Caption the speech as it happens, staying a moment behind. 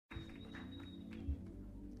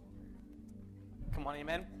Come on,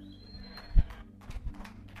 amen.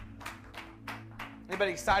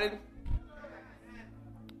 Anybody excited?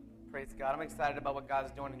 Praise God. I'm excited about what God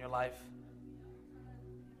is doing in your life.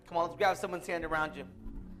 Come on, let's grab someone's hand around you.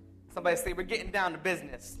 Somebody say, we're getting down to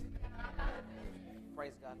business.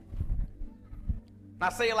 Praise God. Now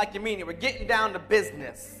say it like you mean it. We're getting down to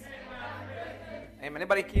business. Amen.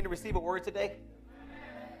 Anybody keen to receive a word today?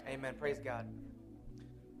 Amen. Praise God.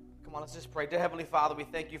 Come on, let's just pray. Dear Heavenly Father, we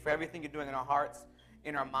thank you for everything you're doing in our hearts,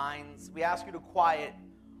 in our minds. We ask you to quiet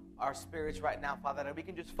our spirits right now, Father, that we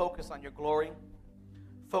can just focus on your glory,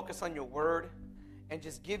 focus on your word, and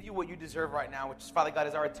just give you what you deserve right now, which is, Father God,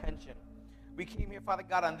 is our attention. We came here, Father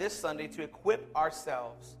God, on this Sunday to equip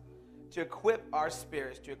ourselves, to equip our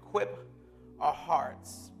spirits, to equip our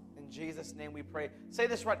hearts. In Jesus' name we pray. Say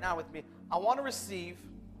this right now with me. I want to receive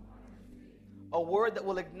a word that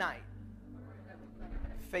will ignite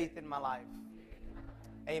faith in my life.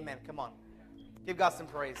 Amen. Come on. Give God some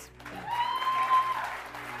praise.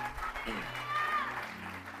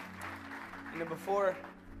 You know, before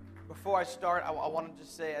I start, I want to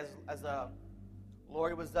just say, as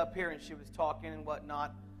Lori was up here and she was talking and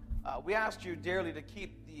whatnot, we asked you dearly to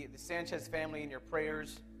keep the Sanchez family in your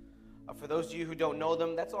prayers. For those of you who don't know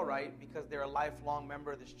them, that's all right, because they're a lifelong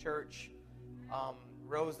member of this church.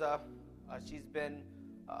 Rosa, she's been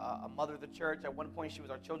a mother of the church. At one point, she was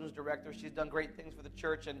our children's director. She's done great things for the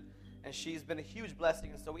church, and she's been a huge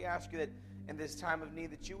blessing. And so we ask you that in this time of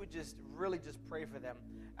need that you would just really just pray for them.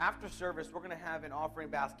 After service, we're going to have an offering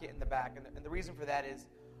basket in the back. And the reason for that is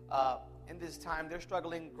in this time, they're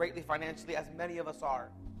struggling greatly financially, as many of us are.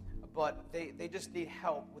 But they just need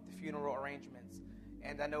help with the funeral arrangements.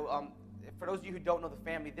 And I know for those of you who don't know the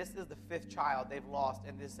family, this is the 5th child they've lost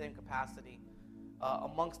in this same capacity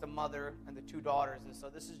amongst the mother and the 2 daughters. And so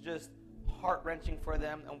this is just heart-wrenching for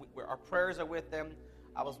them. And our prayers are with them.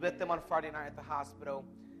 I was with them on Friday night at the hospital.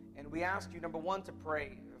 And we asked you, number one, to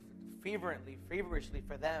pray feverishly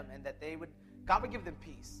for them, and that God would give them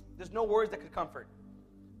peace. There's no words that could comfort.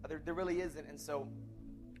 There really isn't. And so,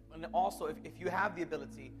 and also, if you have the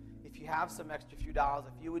ability, if you have some extra few dollars,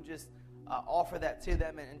 if you would just offer that to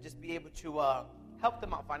them and just be able to help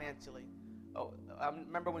them out financially. I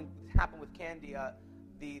remember when it happened with Candy,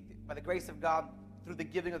 by the grace of God, through the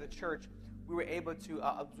giving of the church, we were able to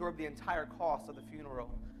absorb the entire cost of the funeral.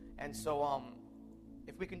 And so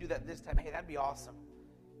if we can do that this time, hey, that'd be awesome.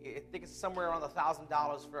 I think it's somewhere around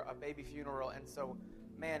 $1,000 for a baby funeral. And so,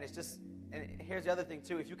 man, it's just, and here's the other thing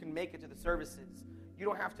too, if you can make it to the services, you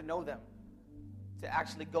don't have to know them to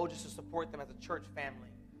actually go just to support them as a church family.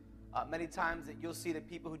 Many times that you'll see that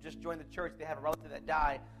people who just joined the church, they have a relative that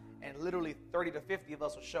died, and literally 30 to 50 of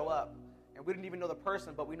us will show up. And we didn't even know the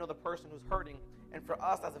person, but we know the person who's hurting. And for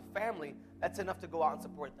us as a family, that's enough to go out and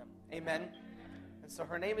support them. Amen? And so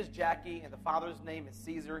her name is Jackie, and the father's name is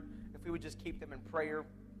Caesar. If we would just keep them in prayer,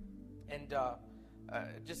 and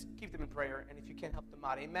just keep them in prayer, and if you can, help them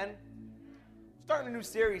out. Amen? Starting a new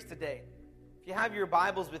series today. If you have your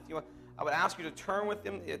Bibles with you, I would ask you to turn with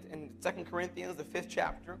them in 2 Corinthians, the 5th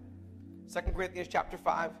chapter. 2 Corinthians chapter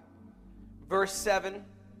 5, verse 7.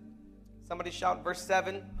 Somebody shout, verse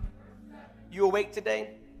 7. You awake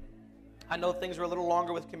today? I know things are a little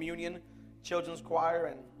longer with communion, children's choir,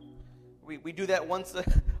 and we do that once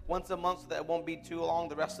a month, so that it won't be too long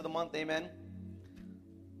the rest of the month. Amen.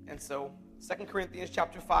 And so 2 Corinthians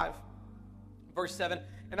chapter 5, verse 7.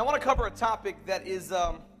 And I want to cover a topic that is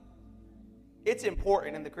it's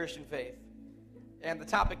important in the Christian faith. And the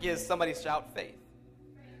topic is, somebody shout, faith.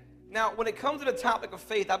 Now, when it comes to the topic of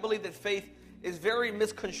faith, I believe that faith is very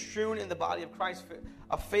misconstrued in the body of Christ.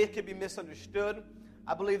 A faith can be misunderstood.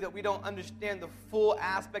 I believe that we don't understand the full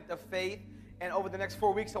aspect of faith. And over the next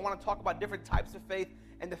 4 weeks, I want to talk about different types of faith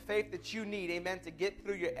and the faith that you need, amen, to get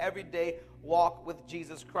through your everyday walk with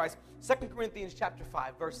Jesus Christ. 2 Corinthians chapter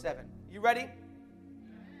 5, verse 7. You ready?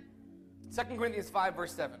 2 Corinthians 5,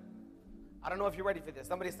 verse 7. I don't know if you're ready for this.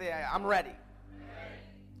 Somebody say, I'm ready.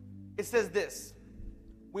 It says this: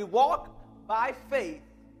 we walk by faith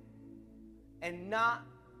and not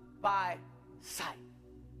by sight.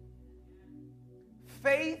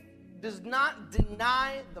 Faith does not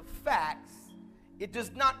deny the facts. It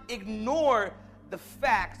does not ignore the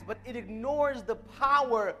facts, but it ignores the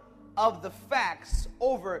power of the facts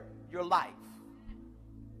over your life.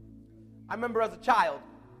 I remember as a child,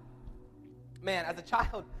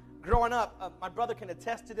 growing up, my brother can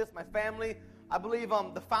attest to this, my family. I believe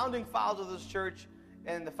the founding fathers of this church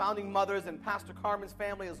and the founding mothers and Pastor Carmen's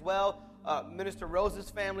family as well, Minister Rose's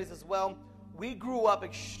families as well, we grew up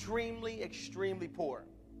extremely, extremely poor.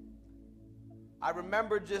 I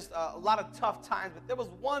remember just a lot of tough times, but there was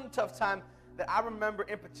one tough time that I remember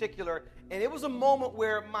in particular, and it was a moment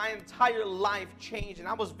where my entire life changed, and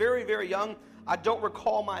I was very, very young. I don't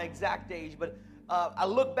recall my exact age, but I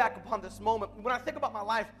look back upon this moment. When I think about my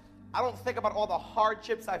life, I don't think about all the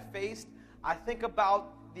hardships I faced. I think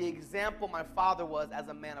about the example my father was as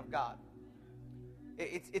a man of God.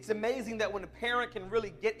 It's amazing that when a parent can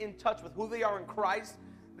really get in touch with who they are in Christ,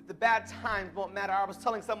 that the bad times won't matter. I was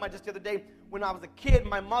telling somebody just the other day, when I was a kid,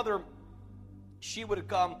 my mother, she would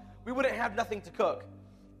come. We wouldn't have nothing to cook.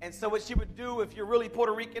 And so what she would do, if you're really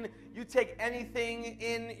Puerto Rican, you take anything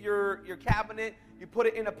in your cabinet, you put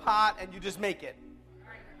it in a pot, and you just make it.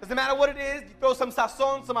 Doesn't matter what it is. You throw some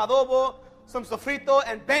sazon, some adobo, some sofrito,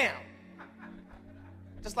 and bam.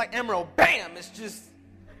 Just like Emerald, bam. It's just...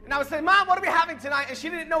 And I would say, Mom, what are we having tonight? And she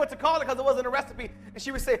didn't know what to call it because it wasn't a recipe. And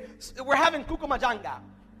she would say, we're having kukumajanga.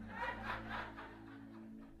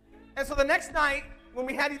 And so the next night, when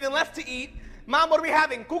we had even left to eat, Mom, what are we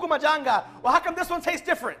having? Kukumajanga. Well, how come this one tastes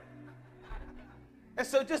different? And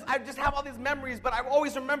so I just have all these memories, but I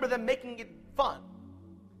always remember them making it fun.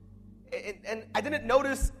 And I didn't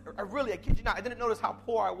notice, I kid you not, I didn't notice how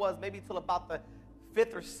poor I was maybe till about the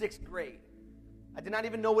 5th or 6th grade. I did not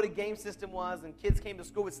even know what a game system was, and kids came to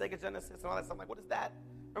school with Sega Genesis and all that stuff. I'm like, what is that?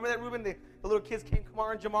 Remember that, Ruben? The little kids came,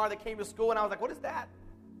 Kamar and Jamar, they came to school, and I was like, what is that?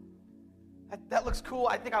 That looks cool.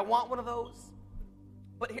 I think I want one of those.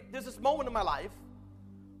 But there's this moment in my life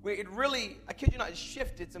where it really, I kid you not, it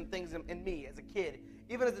shifted some things in me as a kid.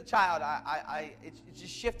 Even as a child, it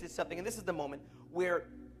just shifted something. And this is the moment where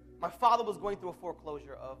my father was going through a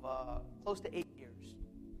foreclosure of close to 8 years.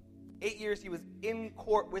 8 years he was in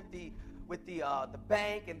court with the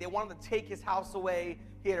bank, and they wanted to take his house away.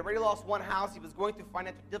 He had already lost one house. He was going through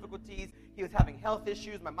financial difficulties. He was having health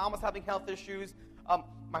issues. My mom was having health issues.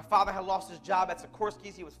 My father had lost his job at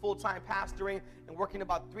Sikorsky's. He was full-time pastoring and working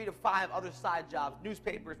about 3 to 5 other side jobs,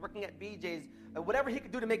 newspapers, working at BJ's. Whatever he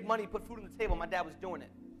could do to make money, put food on the table, my dad was doing it.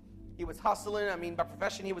 He was hustling. By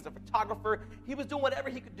profession, he was a photographer. He was doing whatever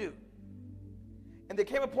he could do. And there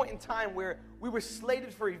came a point in time where we were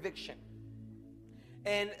slated for eviction.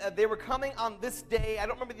 And they were coming on this day. I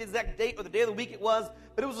don't remember the exact date or the day of the week it was,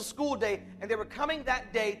 but it was a school day, and they were coming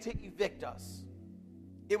that day to evict us.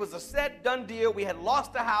 It was a set, done deal. We had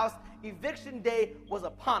lost the house. Eviction day was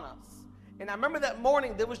upon us. And I remember that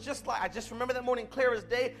morning, I just remember that morning clear as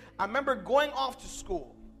day. I remember going off to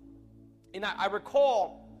school. And I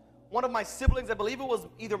recall one of my siblings, I believe it was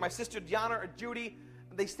either my sister Diana or Judy,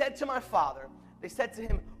 they said to my father, they said to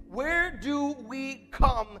him, where do we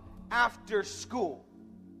come after school?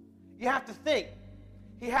 You have to think.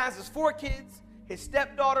 He has his 4 kids, his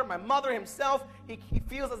stepdaughter, my mother, himself. He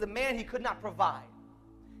feels as a man he could not provide.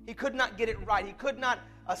 He could not get it right. He could not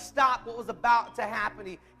stop what was about to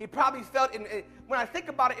happen. He probably felt, when I think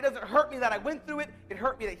about it, it doesn't hurt me that I went through it. It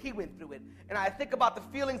hurt me that he went through it. And I think about the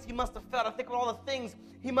feelings he must have felt. I think about all the things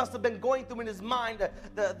he must have been going through in his mind,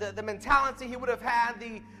 the mentality he would have had,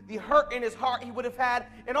 the hurt in his heart he would have had,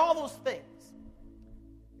 and all those things.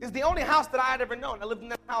 It's the only house that I had ever known. I lived in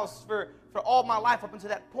that house for all my life up until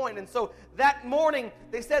that point. And so that morning,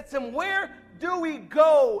 they said to him, where do we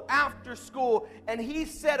go after school? And he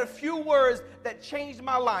said a few words that changed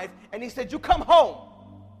my life. And he said, you come home.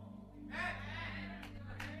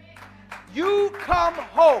 You come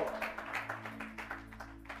home.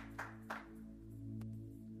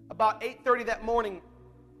 About 8:30 that morning,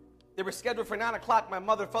 they were scheduled for 9 o'clock. My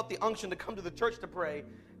mother felt the unction to come to the church to pray.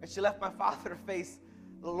 And she left my father to face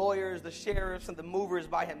the lawyers, the sheriffs, and the movers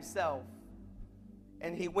by himself.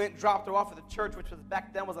 And he dropped her off at the church, which was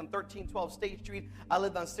back then was on 1312 State Street. I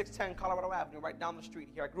lived on 610 Colorado Avenue, right down the street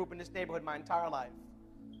here. I grew up in this neighborhood my entire life.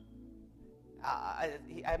 I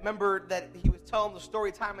remember that he was telling the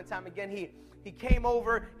story time and time again. He came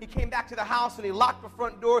over, he came back to the house, and he locked the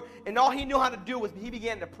front door, and all he knew how to do was he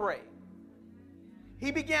began to pray.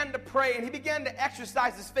 He began to pray, and he began to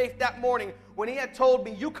exercise his faith that morning when he had told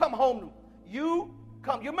me, you come home. You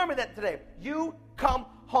come. You remember that today. You come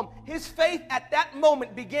home. His faith at that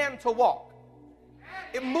moment began to walk.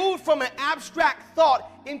 It moved from an abstract thought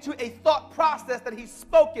into a thought process that he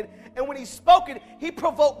spoke it. And when he spoke it, he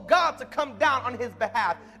provoked God to come down on his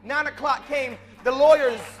behalf. 9 o'clock came, the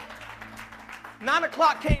lawyers. 9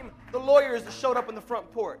 o'clock came, the lawyers showed up on the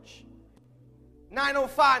front porch.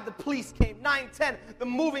 9:05, the police came. 9:10, the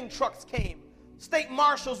moving trucks came. State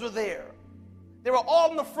marshals were there. They were all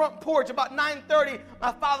on the front porch. About 9:30,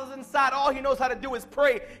 my father's inside. All he knows how to do is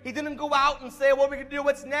pray. He didn't go out and say, what are we going to do?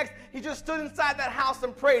 What's next? He just stood inside that house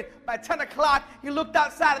and prayed. By 10 o'clock, he looked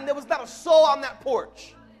outside, and there was not a soul on that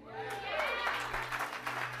porch.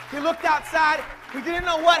 He looked outside. He didn't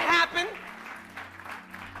know what happened.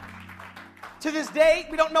 To this day,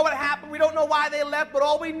 we don't know what happened. We don't know why they left, but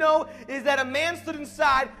all we know is that a man stood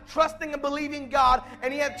inside, trusting and believing God,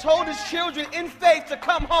 and he had told his children in faith to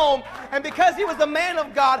come home. And because he was a man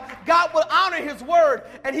of God, God would honor his word.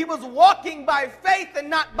 And he was walking by faith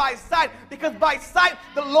and not by sight, because by sight,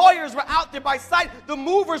 the lawyers were out there. By sight, the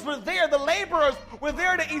movers were there. The laborers were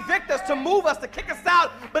there to evict us, to move us, to kick us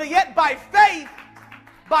out. But yet by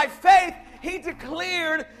faith, he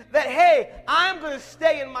declared that, hey, I'm going to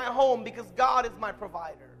stay in my home because God is my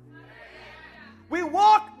provider. We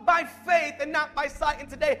walk by faith and not by sight. And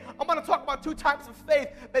today, I'm going to talk about two types of faith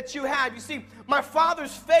that you have. You see, my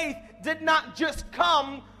father's faith did not just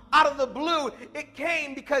come out of the blue. It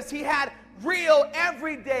came because he had real,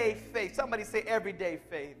 everyday faith. Somebody say everyday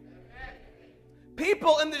faith.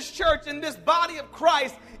 People in this church, in this body of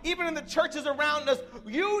Christ, even in the churches around us,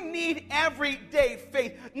 you need everyday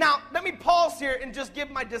faith. Now, let me pause here and just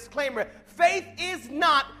give my disclaimer. Faith is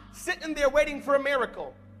not sitting there waiting for a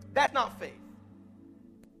miracle. That's not faith.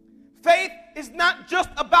 Faith is not just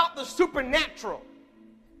about the supernatural.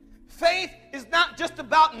 Faith is not just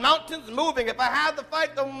about mountains moving. If I had the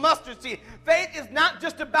faith of mustard seed. Faith is not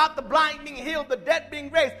just about the blind being healed, the dead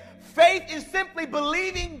being raised. Faith is simply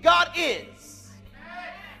believing God is.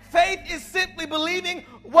 Faith is simply believing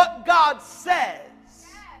what God says.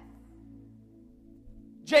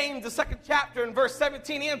 James, the 2nd chapter, in verse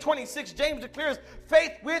 17 and 26, James declares,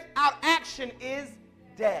 faith without action is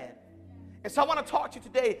dead. And so I want to talk to you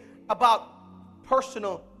today about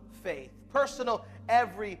personal faith, personal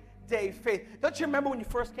everyday faith. Don't you remember when you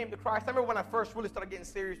first came to Christ? I remember when I first really started getting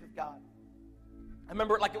serious with God. I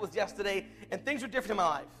remember it like it was yesterday, and things were different in my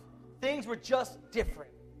life. Things were just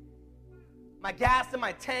different. My gas in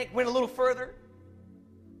my tank went a little further.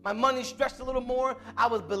 My money stretched a little more. I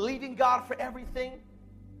was believing God for everything.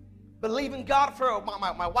 Believing God for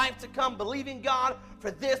my wife to come. Believing God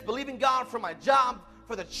for this. Believing God for my job,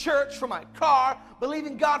 for the church, for my car.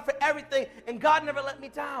 Believing God for everything. And God never let me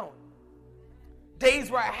down.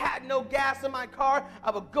 Days where I had no gas in my car,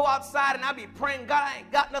 I would go outside and I'd be praying, God, I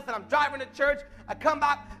ain't got nothing. I'm driving to church. I come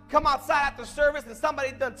outside after service and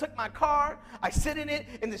somebody done took my car. I sit in it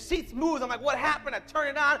and the seats move. I'm like, what happened? I turn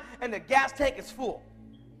it on and the gas tank is full.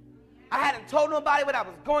 I hadn't told nobody what I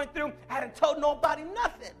was going through. I hadn't told nobody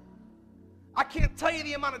nothing. I can't tell you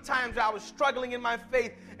the amount of times I was struggling in my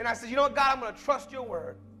faith. And I said, you know what, God, I'm going to trust your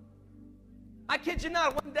word. I kid you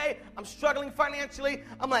not, one day I'm struggling financially.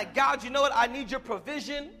 I'm like, God, you know what? I need your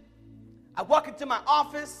provision. I walk into my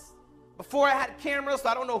office before I had cameras, so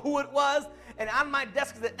I don't know who it was. And on my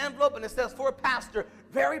desk is an envelope, and it says, for a pastor,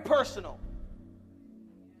 very personal.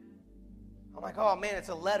 I'm like, oh, man, it's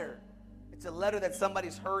a letter. It's a letter that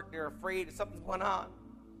somebody's hurt. They're afraid something's going on.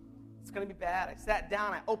 It's going to be bad. I sat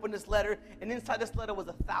down. I opened this letter, and inside this letter was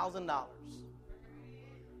 $1,000.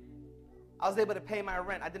 I was able to pay my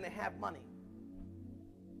rent. I didn't have money.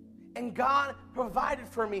 And God provided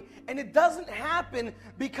for me. And it doesn't happen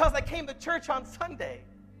because I came to church on Sunday.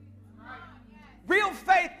 Real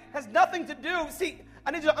faith has nothing to do. See,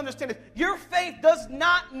 I need you to understand this. Your faith does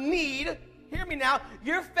not need, hear me now,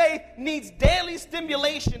 your faith needs daily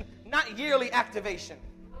stimulation, not yearly activation.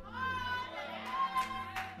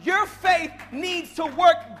 Your faith needs to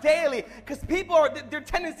work daily, because people their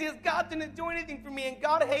tendency is, God didn't do anything for me, and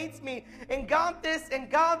God hates me, and God this, and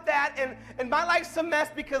God that, and my life's a mess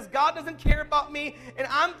because God doesn't care about me, and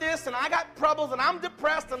I'm this, and I got troubles, and I'm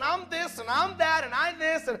depressed, and I'm this, and I'm that, and I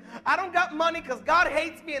this, and I don't got money because God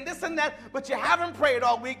hates me, and this and that, but you haven't prayed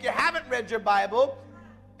all week, you haven't read your Bible,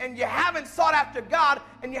 and you haven't sought after God,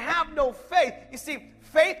 and you have no faith. You see,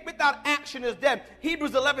 faith without action is dead.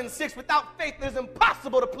 Hebrews 11:6, without faith it is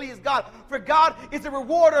impossible to please God, for God is a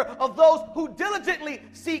rewarder of those who diligently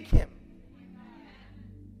seek him.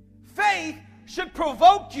 Faith should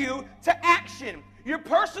provoke you to action. Your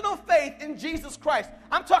personal faith in Jesus Christ.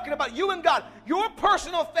 I'm talking about you and God. Your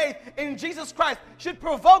personal faith in Jesus Christ should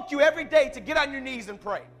provoke you every day to get on your knees and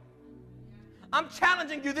pray. I'm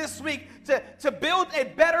challenging you this week to build a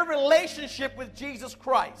better relationship with Jesus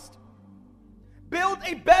Christ. Build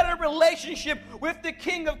a better relationship with the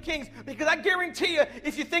King of Kings, because I guarantee you,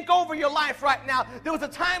 if you think over your life right now, there was a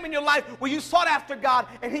time in your life where you sought after God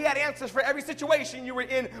and he had answers for every situation you were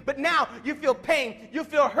in, but now you feel pain, you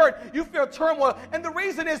feel hurt, you feel turmoil, and the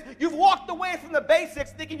reason is you've walked away from the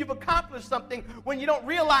basics thinking you've accomplished something when you don't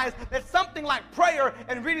realize that something like prayer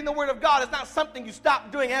and reading the Word of God is not something you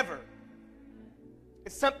stop doing ever.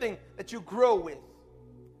 It's something that you grow with.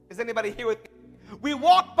 Is anybody here with me? We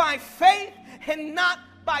walk by faith and not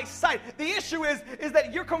by sight. The issue is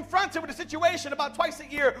that you're confronted with a situation about twice a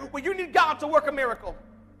year where you need God to work a miracle.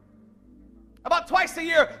 About twice a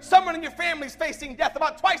year, someone in your family is facing death.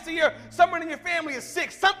 About twice a year, someone in your family is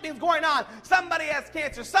sick. Something's going on. Somebody has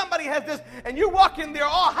cancer. Somebody has this. And you walk in there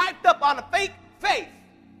all hyped up on a fake faith.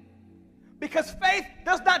 Because faith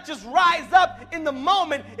does not just rise up in the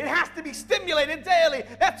moment. It has to be stimulated daily.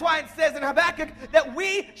 That's why it says in Habakkuk that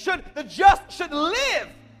the just should live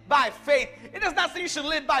by faith. It does not say you should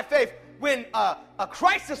live by faith when a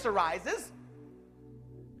crisis arises.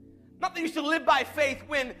 Not that you should live by faith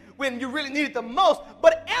when you really need it the most,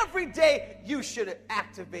 but every day you should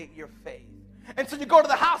activate your faith. And so you go to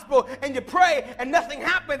the hospital and you pray and nothing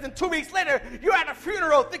happens, and 2 weeks later you're at a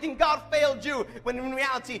funeral thinking God failed you, when in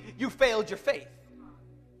reality you failed your faith.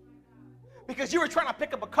 Because you were trying to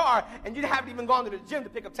pick up a car and you haven't even gone to the gym to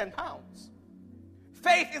pick up 10 pounds.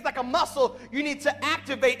 Faith is like a muscle you need to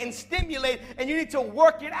activate and stimulate, and you need to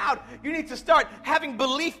work it out. You need to start having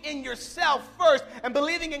belief in yourself first and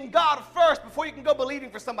believing in God first before you can go believing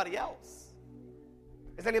for somebody else.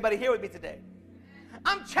 Is anybody here with me today?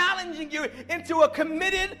 I'm challenging you into a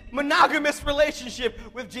committed, monogamous relationship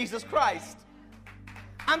with Jesus Christ.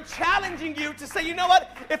 I'm challenging you to say, you know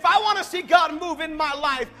what? If I want to see God move in my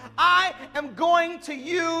life, I am going to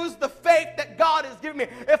use the faith that God has given me.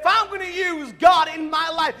 If I'm going to use God in my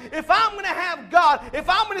life, if I'm going to have God, if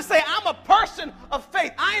I'm going to say I'm a person of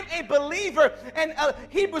faith, I am a believer. And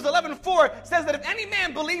Hebrews 11:4 says that if any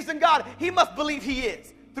man believes in God, he must believe he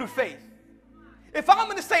is through faith. If I'm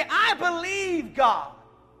going to say I believe God,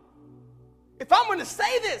 if I'm going to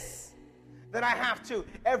say this, then I have to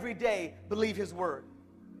every day believe his word.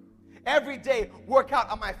 Every day, work out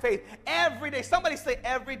on my faith. Every day. Somebody say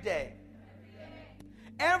every day.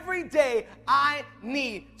 Every day, I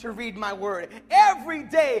need to read my word. Every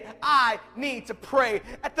day, I need to pray.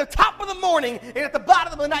 At the top of the morning and at the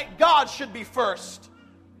bottom of the night, God should be first.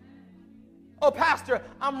 Oh, Pastor,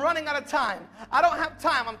 I'm running out of time. I don't have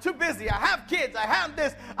time. I'm too busy. I have kids. I have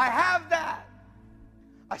this. I have that.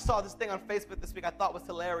 I saw this thing on Facebook this week I thought was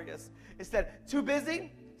hilarious. It said, too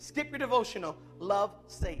busy? Skip your devotional. Love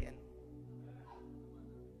Satan.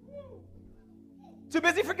 Too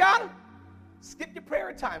busy for God? Skip your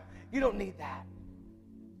prayer time. You don't need that.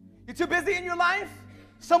 You're too busy in your life?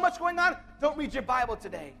 So much going on? Don't read your Bible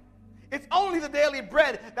today. It's only the daily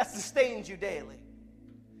bread that sustains you daily.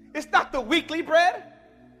 It's not the weekly bread.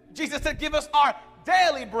 Jesus said, give us our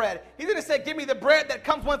daily bread. He didn't say, give me the bread that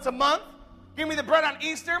comes once a month. Give me the bread on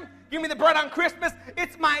Easter. Give me the bread on Christmas.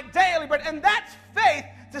 It's my daily bread. And that's faith,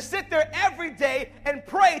 to sit there every day and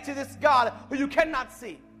pray to this God who you cannot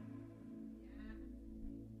see.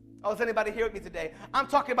 Oh, is anybody here with me today? I'm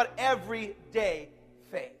talking about everyday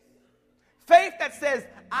faith. Faith that says,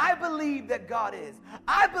 I believe that God is.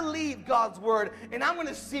 I believe God's word, and I'm going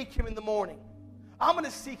to seek him in the morning. I'm going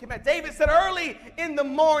to seek him. David said, early in the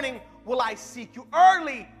morning will I seek you.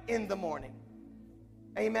 Early in the morning.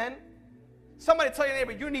 Amen? Somebody tell your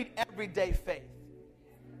neighbor, you need everyday faith.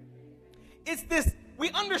 It's this,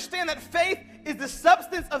 we understand that faith is the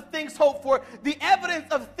substance of things hoped for, the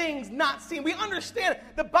evidence of things not seen. We understand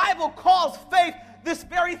the Bible calls faith this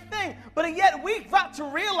very thing, but yet we've got to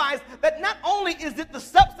realize that not only is it the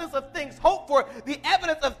substance of things hoped for, the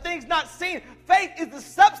evidence of things not seen, faith is the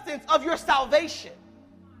substance of your salvation.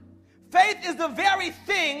 Faith is the very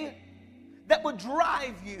thing that would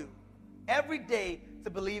drive you every day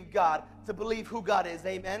to believe God, to believe who God is.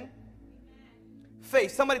 Amen?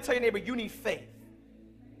 Faith. Somebody tell your neighbor, you need faith.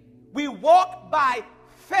 We walk by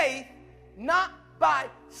faith, not by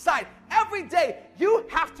sight. Every day, you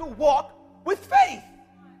have to walk with faith.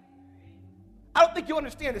 I don't think you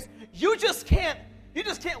understand this. You just can't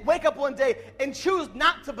wake up one day and choose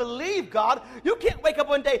not to believe God. You can't wake up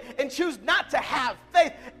one day and choose not to have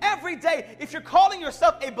faith. Every day, if you're calling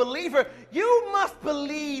yourself a believer, you must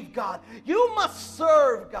believe God. You must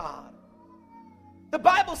serve God. The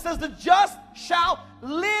Bible says the just shall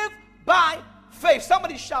live by faith.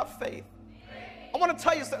 Somebody shout faith. I want to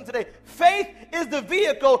tell you something today. Faith is the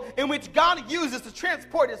vehicle in which God uses to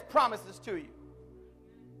transport his promises to you.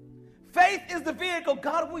 Faith is the vehicle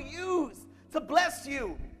God will use to bless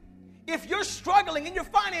you. If you're struggling in your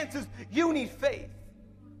finances, you need faith.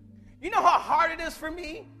 You know how hard it is for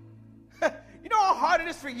me? You know how hard it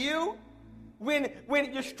is for you when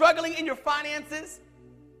you're struggling in your finances?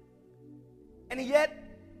 And yet,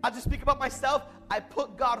 I'll just speak about myself. I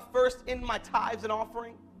put God first in my tithes and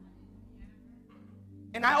offering.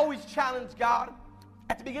 And I always challenge God.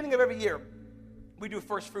 At the beginning of every year, we do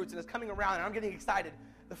first fruits, and it's coming around, and I'm getting excited.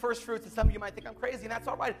 The first fruits, and some of you might think I'm crazy, and that's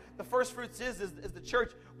all right. The first fruits is the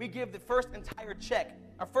church. We give the first entire check,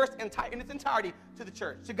 in its entirety, to the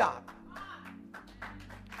church, to God.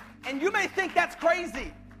 And you may think that's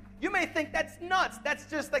crazy. You may think that's nuts. That's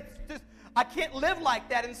just like, I can't live like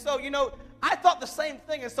that. And so, I thought the same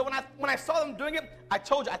thing. And so when I saw them doing it, I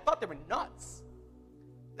told you, I thought they were nuts.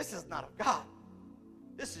 This is not of God.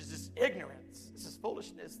 This is just ignorance. This is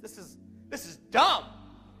foolishness. This is dumb.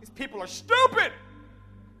 These people are stupid.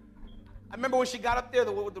 I remember when she got up there, as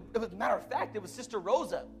a matter of fact, it was Sister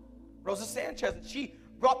Rosa Sanchez, and she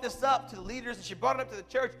brought this up to the leaders, and she brought it up to the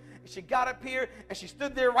church, and she got up here, and she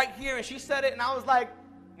stood there right here, and she said it, and I was like,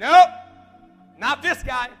 nope, not this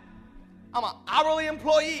guy. I'm an hourly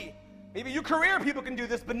employee. Maybe you career people can do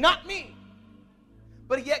this, but not me.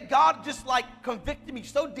 But yet God just convicted me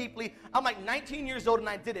so deeply. I'm 19 years old, and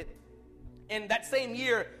I did it. And that same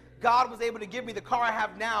year, God was able to give me the car I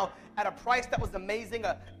have now at a price that was amazing,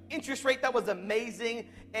 an interest rate that was amazing,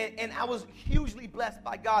 and I was hugely blessed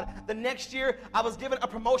by God. The next year, I was given a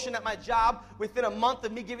promotion at my job within a month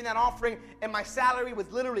of me giving that offering, and my salary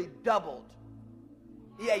was literally doubled.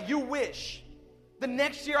 Yeah, you wish. The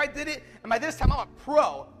next year I did it, and by this time I'm a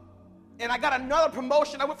pro. And I got another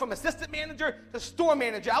promotion. I went from assistant manager to store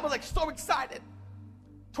manager. I was so excited.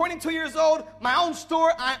 22 years old, my own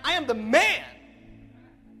store, I am the man.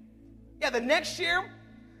 Yeah, the next year,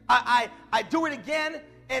 I do it again,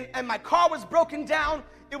 and my car was broken down.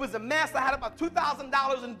 It was a mess. I had about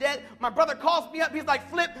 $2,000 in debt. My brother calls me up. He's like,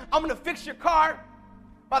 Flip, I'm going to fix your car.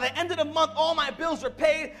 By the end of the month, all my bills were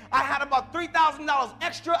paid. I had about $3,000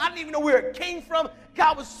 extra. I didn't even know where it came from.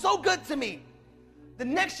 God was so good to me. The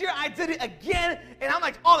next year, I did it again, and I'm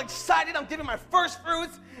all excited. I'm giving my first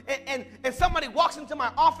fruits, and somebody walks into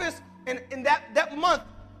my office, and in that month,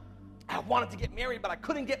 I wanted to get married, but I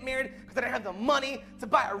couldn't get married because I didn't have the money to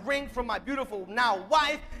buy a ring for my beautiful now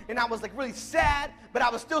wife, and I was really sad, but I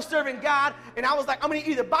was still serving God, and I was I'm going to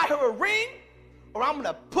either buy her a ring or I'm going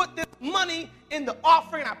to put this money in the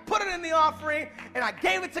offering. I put it in the offering, and I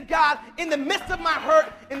gave it to God in the midst of my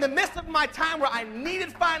hurt, in the midst of my time where I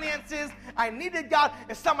needed finances, I needed God,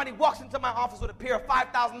 and somebody walks into my office with a pair of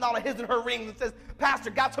 $5,000 his and her rings and says, Pastor,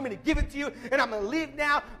 God told me to give it to you, and I'm going to leave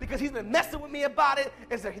now because he's been messing with me about it,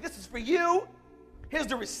 and said, this is for you. Here's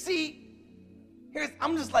the receipt.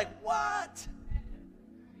 I'm just what?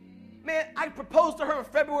 Man, I proposed to her in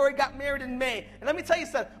February, got married in May. And let me tell you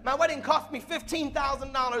something, my wedding cost me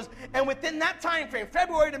 $15,000. And within that time frame,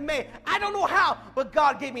 February to May, I don't know how, but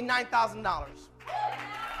God gave me $9,000.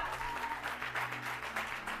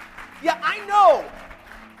 Yeah, I know.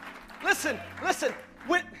 Listen. Let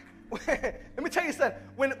me tell you something.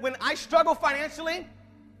 When I struggle financially,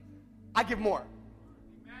 I give more.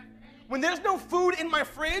 When there's no food in my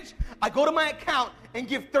fridge, I go to my account and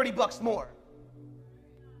give $30 more.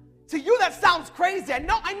 To you, that sounds crazy. I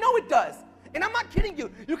know it does. And I'm not kidding you.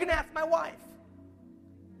 You can ask my wife.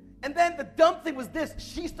 And then the dumb thing was this.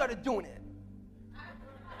 She started doing it.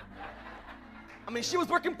 She was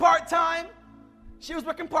working part-time.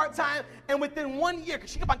 And within 1 year,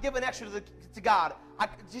 because she kept on giving extra to God,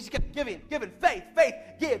 she kept giving, faith,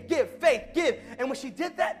 give, faith, give. And when she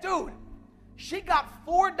did that, dude, she got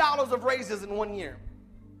 $4 of raises in 1 year.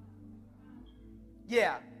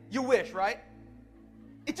 Yeah, you wish, right?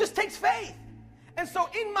 It just takes faith. And so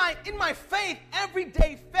in my faith,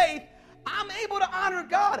 everyday faith, I'm able to honor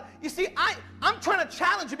God. You see, I'm trying to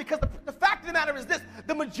challenge you because the fact of the matter is this.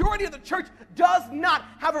 The majority of the church does not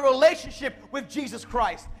have a relationship with Jesus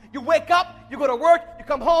Christ. You wake up, you go to work, you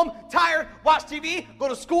come home, tired, watch TV, go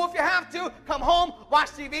to school if you have to, come home, watch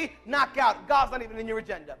TV, knock out. God's not even in your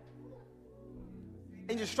agenda.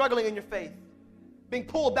 And you're struggling in your faith, being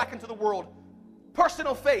pulled back into the world.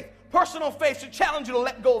 Personal faith should challenge you to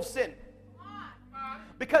let go of sin.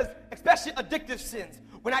 Because, especially addictive sins.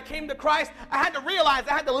 When I came to Christ, I had to realize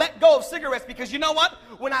I had to let go of cigarettes because you know what?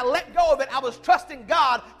 When I let go of it, I was trusting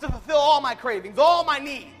God to fulfill all my cravings, all my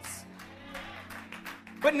needs.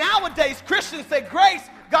 But nowadays, Christians say, grace,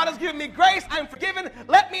 God has given me grace, I'm forgiven,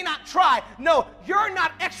 let me not try. No, you're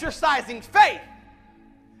not exercising faith.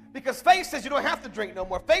 Because faith says you don't have to drink no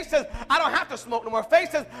more. Faith says I don't have to smoke no more.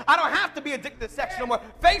 Faith says I don't have to be addicted to sex no more.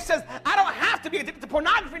 Faith says I don't have to be addicted to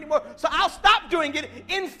pornography anymore. So I'll stop doing it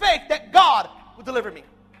in faith that God will deliver me.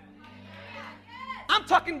 I'm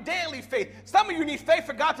talking daily faith. Some of you need faith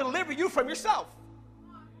for God to deliver you from yourself.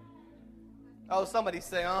 Oh, somebody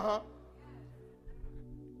say,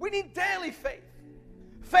 We need daily faith.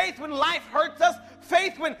 Faith when life hurts us.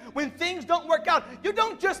 Faith when things don't work out. You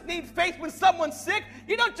don't just need faith when someone's sick.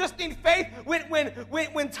 You don't just need faith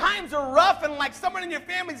when times are rough and like someone in your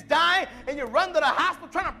family's dying and you run to the hospital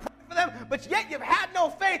trying to pray for them, but yet you've had no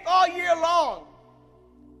faith all year long.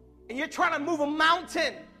 And you're trying to move a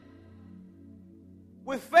mountain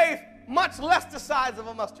with faith much less the size of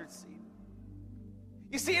a mustard seed.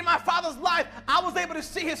 You see, in my father's life, I was able to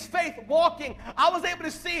see his faith walking. I was able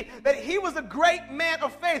to see that he was a great man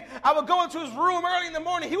of faith. I would go into his room early in the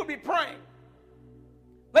morning. He would be praying.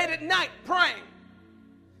 Late at night, praying.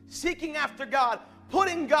 Seeking after God.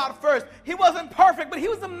 Putting God first. He wasn't perfect, but he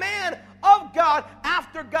was a man of God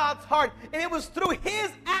after God's heart. And it was through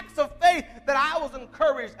his acts of faith that I was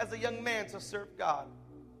encouraged as a young man to serve God.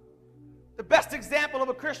 The best example of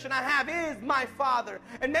a Christian I have is my father.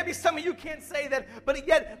 And maybe some of you can't say that, but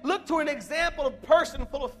yet look to an example of a person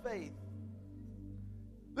full of faith.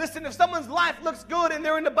 Listen, if someone's life looks good and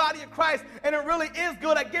they're in the body of Christ and it really is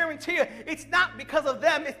good, I guarantee you, it's not because of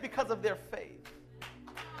them, it's because of their faith.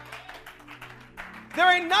 There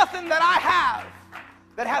ain't nothing that I have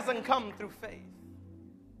that hasn't come through faith.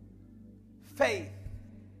 Faith.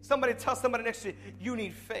 Somebody tell somebody next to you, you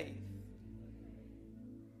need faith.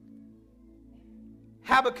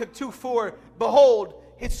 Habakkuk 2:4, behold,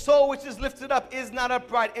 his soul which is lifted up is not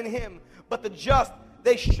upright in him, but the just,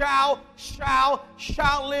 they shall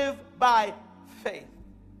live by faith.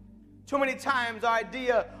 Too many times our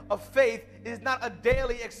idea of faith is not a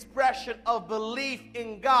daily expression of belief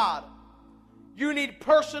in God. You need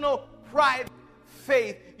personal, private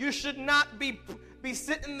faith. You should not be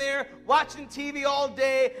sitting there watching TV all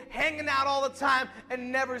day, hanging out all the time,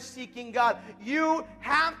 and never seeking God. You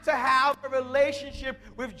have to have a relationship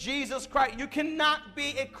with Jesus Christ. You cannot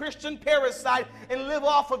be a Christian parasite and live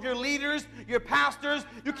off of your leaders, your pastors.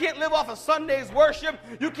 You can't live off of Sunday's worship.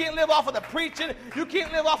 You can't live off of the preaching. You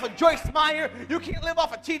can't live off of Joyce Meyer. You can't live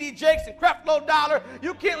off of T.D. Jakes and Creflo Dollar.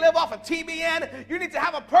 You can't live off of TBN. You need to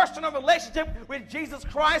have a personal relationship with Jesus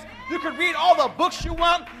Christ. You can read all the books you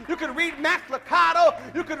want. You can read Max Lucado.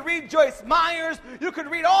 You could read Joyce Myers. You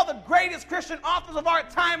could read all the greatest Christian authors of our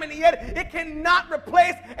time, and yet it cannot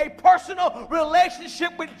replace a personal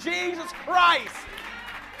relationship with Jesus Christ.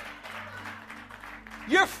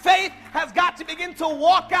 Your faith has got to begin to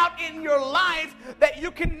walk out in your life that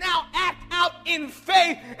you can now act out in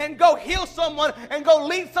faith and go heal someone and go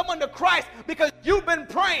lead someone to Christ because you've been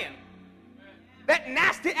praying. That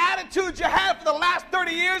nasty attitude you had for the last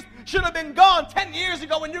 30 years should have been gone 10 years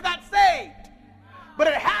ago when you got saved. But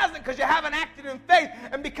it hasn't because you haven't acted in faith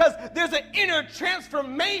and because there's an inner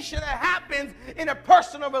transformation that happens in a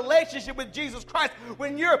personal relationship with Jesus Christ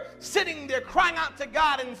when you're sitting there crying out to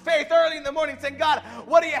God in faith early in the morning saying, God,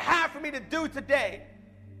 what do you have for me to do today?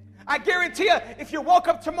 I guarantee you, if you woke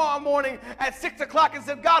up tomorrow morning at 6 o'clock and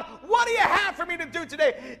said, God, what do you have for me to do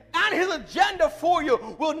today? On his agenda for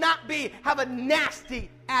you will not be have a nasty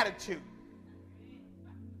attitude.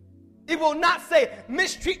 It will not say,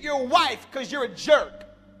 mistreat your wife because you're a jerk.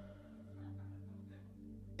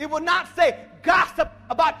 It will not say, gossip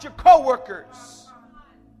about your coworkers.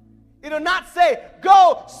 It will not say,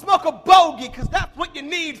 go smoke a bogey because that's what you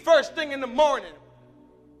need first thing in the morning.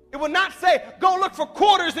 It will not say, go look for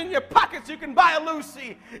quarters in your pocket so you can buy a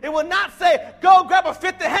Lucy. It will not say, go grab a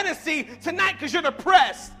fifth of Hennessy tonight because you're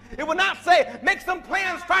depressed. It will not say, make some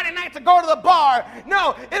plans Friday night to go to the bar.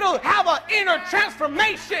 No, it'll have an inner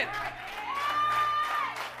transformation.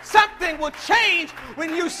 Something will change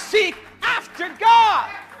when you seek after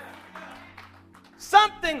God.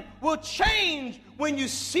 Something will change when you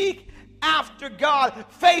seek after God.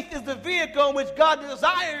 Faith is the vehicle in which God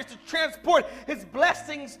desires to transport his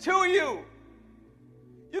blessings to you.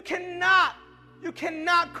 You cannot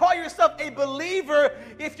call yourself a believer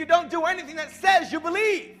if you don't do anything that says you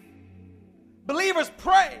believe. Believers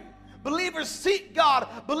pray. Believers seek God.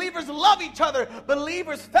 Believers love each other.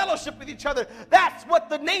 Believers fellowship with each other. That's what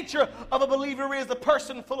the nature of a believer is, a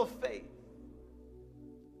person full of faith.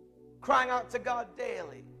 Crying out to God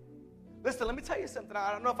daily. Listen, let me tell you something.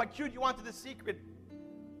 I don't know if I cued you onto the secret.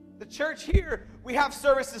 The church here, we have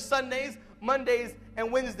services Sundays, Mondays,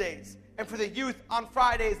 and Wednesdays. And for the youth on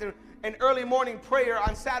Fridays and early morning prayer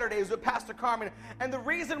on Saturdays with Pastor Carmen. And the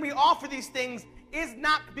reason we offer these things is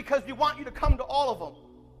not because we want you to come to all of them.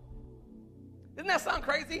 Doesn't that sound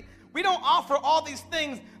crazy? We don't offer all these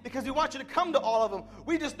things because we want you to come to all of them.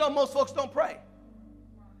 We just know most folks don't pray.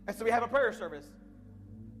 And so we have a prayer service.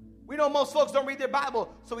 We know most folks don't read their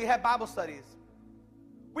Bible, so we have Bible studies.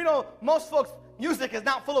 We know most folks' music is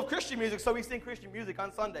not full of Christian music, so we sing Christian music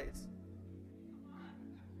on Sundays.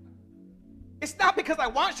 It's not because I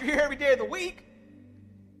want you here every day of the week.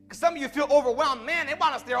 Because some of you feel overwhelmed. Man, they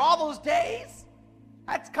want us there all those days.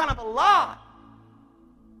 That's kind of a lot.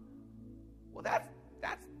 Well, that's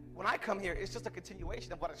when I come here, it's just a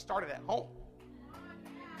continuation of what I started at home.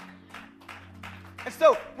 And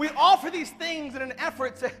so we offer these things in an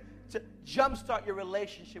effort to jumpstart your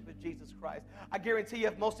relationship with Jesus Christ. I guarantee you,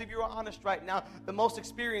 if most of you are honest right now, the most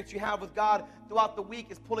experience you have with God throughout the week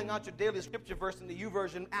is pulling out your daily scripture verse in the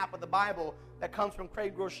YouVersion app of the Bible that comes from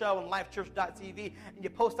Craig Groeschel and LifeChurch.tv, and you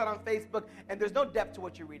post that on Facebook, and there's no depth to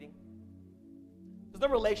what you're reading. There's no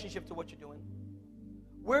relationship to what you're doing.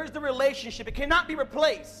 Where's the relationship? It cannot be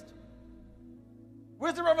replaced.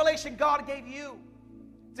 Where's the revelation God gave you?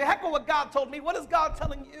 To heck with what God told me. What is God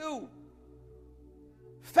telling you?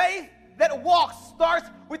 Faith that walks starts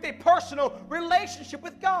with a personal relationship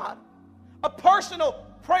with God. A personal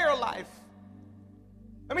prayer life.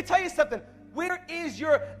 Let me tell you something. Where is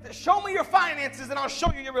show me your finances and I'll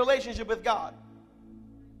show you your relationship with God.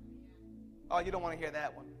 Oh, you don't want to hear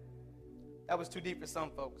that one. That was too deep for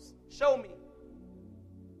some folks. Show me.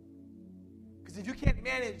 Because if you can't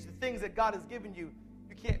manage the things that God has given you,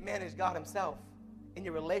 you can't manage God himself in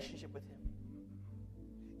your relationship with him.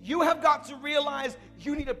 You have got to realize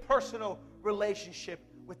you need a personal relationship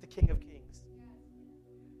with the King of Kings.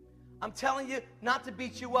 I'm telling you not to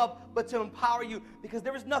beat you up, but to empower you, because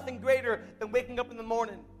there is nothing greater than waking up in the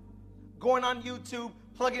morning, going on YouTube,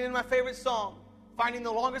 plugging in my favorite song, finding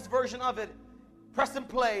the longest version of it, pressing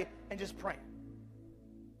play, and just praying.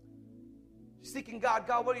 Seeking God,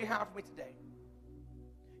 God, what do you have for me today?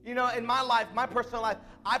 You know, in my life, my personal life,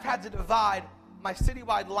 I've had to divide my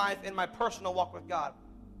citywide life and my personal walk with God.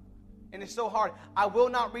 And it's so hard. I will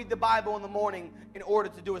not read the Bible in the morning in order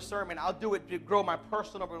to do a sermon. I'll do it to grow my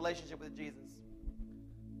personal relationship with Jesus.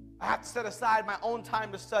 I have to set aside my own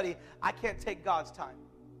time to study. I can't take God's time.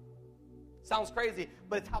 Sounds crazy,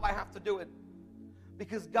 but it's how I have to do it.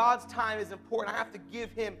 Because God's time is important. I have to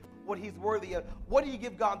give him what he's worthy of. What do you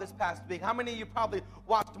give God this past week? How many of you probably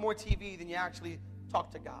watched more TV than you actually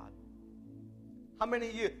talked to God? How many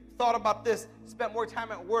of you thought about this, spent more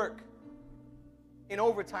time at work in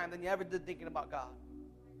overtime than you ever did thinking about God?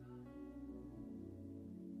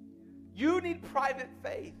 You need private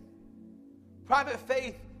faith. Private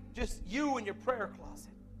faith, just you in your prayer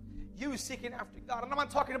closet. You seeking after God. And I'm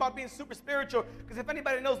not talking about being super spiritual, because if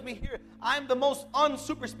anybody knows me here, I'm the most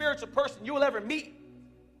unsuper spiritual person you will ever meet.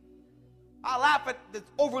 I laugh at the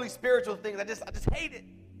overly spiritual things. I just hate it.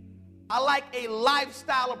 I like a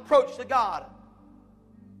lifestyle approach to God.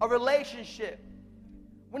 A relationship.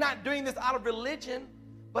 We're not doing this out of religion,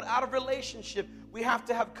 but out of relationship. We have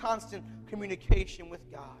to have constant communication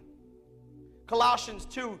with God. Colossians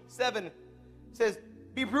 2:7 says,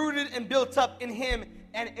 be rooted and built up in him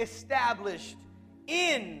and established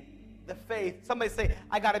in the faith. Somebody say,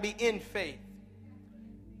 I got to be in faith.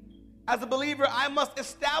 As a believer, I must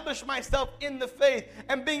establish myself in the faith.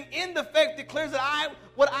 And being in the faith declares that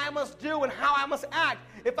what I must do and how I must act.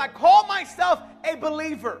 If I call myself a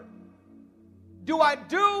believer, do I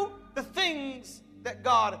do the things that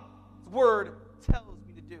God's word tells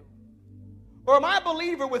me to do? Or am I a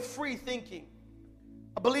believer with free thinking?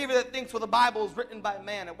 A believer that thinks, well, the Bible is written by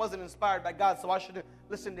man. It wasn't inspired by God, so I should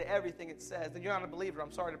listen to everything it says. And you're not a believer.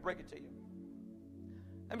 I'm sorry to break it to you.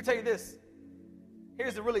 Let me tell you this.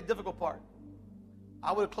 Here's the really difficult part.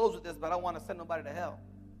 I would have closed with this, but I don't want to send nobody to hell.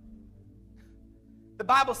 The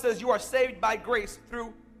Bible says you are saved by grace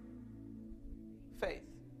through faith.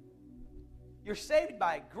 You're saved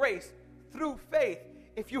by grace through faith.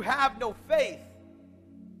 If you have no faith,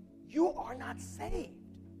 you are not saved.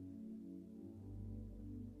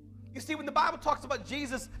 You see, when the Bible talks about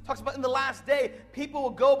Jesus, talks about in the last day, people will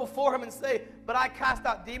go before him and say, but I cast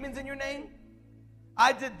out demons in your name.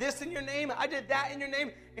 I did this in your name. I did that in your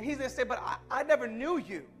name. And he's going to say, but I never knew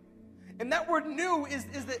you. And that word knew is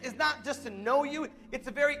not just to know you. It's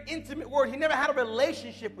a very intimate word. He never had a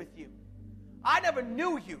relationship with you. I never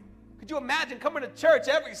knew you. Could you imagine coming to church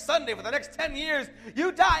every Sunday for the next 10 years?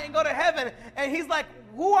 You die and go to heaven. And he's like,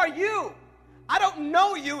 who are you? I don't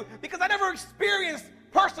know you because I never experienced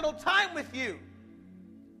personal time with you.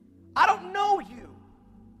 I don't know you.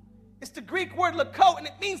 It's the Greek word lako, and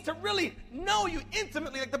it means to really know you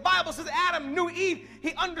intimately. Like the Bible says Adam knew Eve.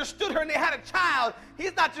 He understood her, and they had a child.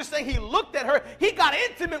 He's not just saying he looked at her. He got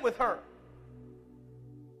intimate with her.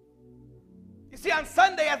 You see, on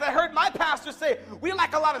Sunday, as I heard my pastor say, we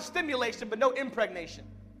like a lot of stimulation, but no impregnation.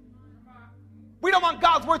 We don't want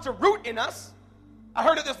God's word to root in us. I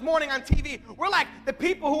heard it this morning on TV. We're like the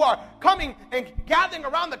people who are coming and gathering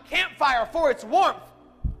around the campfire for its warmth.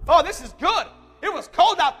 Oh, this is good. It was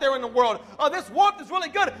cold out there in the world. Oh, this warmth is really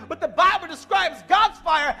good. But the Bible describes God's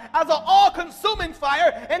fire as an all-consuming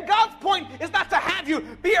fire. And God's point is not to have you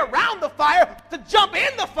be around the fire, to jump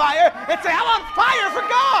in the fire and say, I'm on fire for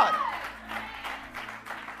God.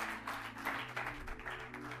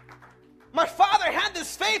 My father had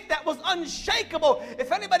this faith that was unshakable.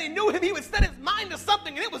 If anybody knew him, he would set his mind mind to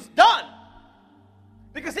something and it was done.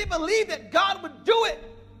 Because he believed that God would do it.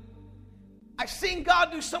 I've seen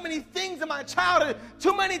God do so many things in my childhood,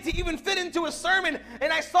 too many to even fit into a sermon,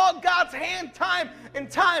 and I saw God's hand time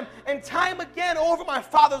and time again over my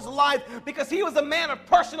father's life, because he was a man of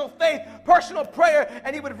personal faith, personal prayer,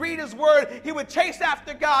 and he would read his word, he would chase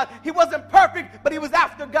after God. He wasn't perfect, but he was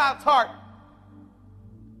after God's heart.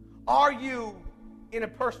 Are you in a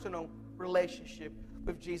personal relationship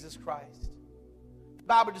with Jesus Christ? The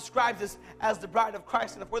Bible describes us as the bride of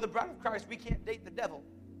Christ, and if we're the bride of Christ, we can't date the devil.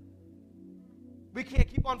 We can't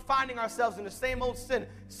keep on finding ourselves in the same old sin,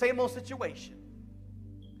 same old situation.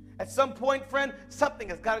 At some point, friend, something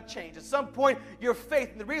has got to change. At some point, your faith,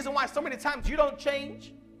 and the reason why so many times you don't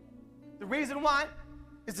change, the reason why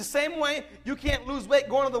is the same way you can't lose weight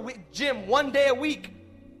going to the gym one day a week.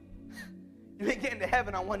 You ain't getting to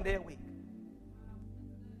heaven on one day a week.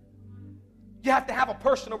 You have to have a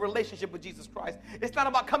personal relationship with Jesus Christ. It's not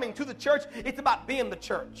about coming to the church. It's about being the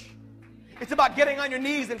church. It's about getting on your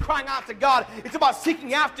knees and crying out to God. It's about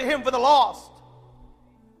seeking after him for the lost.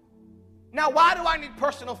 Now, why do I need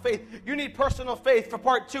personal faith? You need personal faith for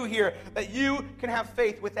part 2 here, that you can have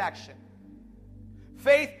faith with action.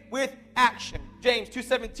 Faith with action. James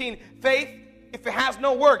 2:17, faith, if it has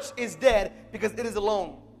no works, is dead because it is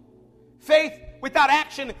alone. Faith without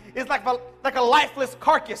action is like a lifeless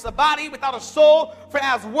carcass, a body without a soul, for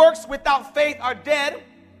as works without faith are dead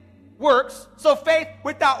works, so faith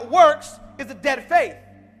without works is a dead faith.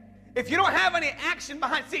 If you don't have any action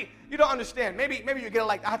behind, see, you don't understand. Maybe you get it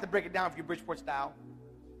like, I have to break it down for you Bridgeport style.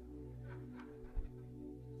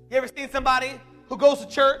 You ever seen somebody who goes to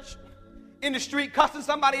church in the street cussing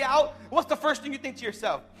somebody out? What's the first thing you think to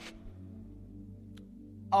yourself?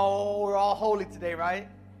 Oh, we're all holy today, right?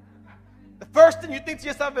 The first thing you think to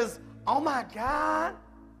yourself is, oh my God,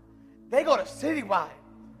 they go to Citywide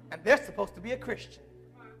and they're supposed to be a Christian.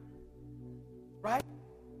 Right?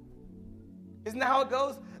 Isn't that how it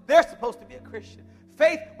goes? They're supposed to be a Christian.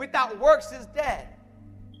 Faith without works is dead.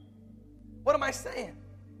 What am I saying?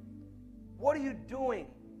 What are you doing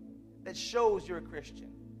that shows you're a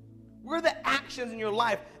Christian? What are the actions in your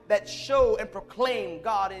life that show and proclaim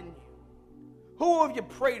God in you? Who have you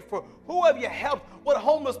prayed for? Who have you helped? What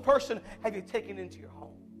homeless person have you taken into your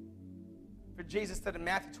home? For Jesus said in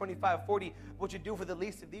Matthew 25:40, what you do for the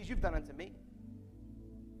least of these, you've done unto me.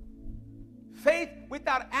 Faith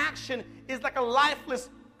without action is like a lifeless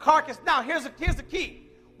carcass. Now, here's the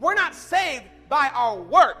key. We're not saved by our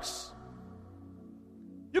works.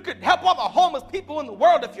 You could help all the homeless people in the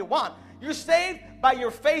world if you want. You're saved by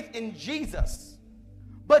your faith in Jesus.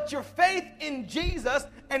 But your faith in Jesus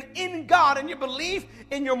and in God and your belief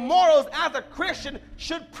in your morals as a Christian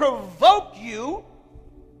should provoke you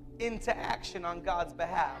into action on God's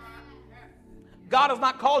behalf. God has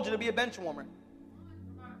not called you to be a bench warmer.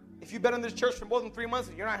 If you've been in this church for more than 3 months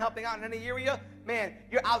and you're not helping out in any area, man,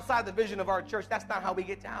 you're outside the vision of our church. That's not how we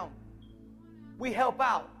get down. We help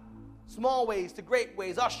out. Small ways to great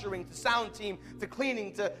ways, ushering to sound team to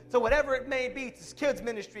cleaning to whatever it may be, to kids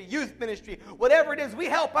ministry, youth ministry, whatever it is, we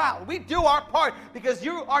help out. We do our part because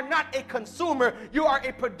you are not a consumer, you are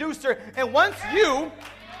a producer. And once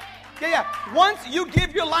you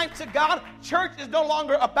give your life to God, church is no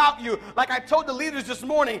longer about you. Like I told the leaders this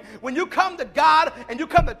morning, when you come to God and you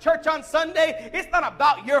come to church on Sunday, it's not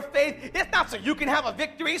about your faith. It's not so you can have a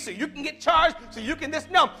victory, so you can get charged, so you can this.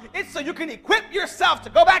 No, it's so you can equip yourself to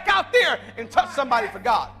go back out there and touch somebody for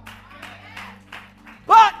God.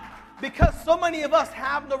 But because so many of us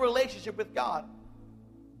have no relationship with God,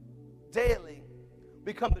 daily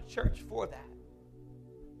we come to church for that.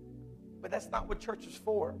 But that's not what church is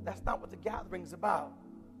for. That's not what the gathering's about.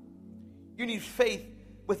 You need faith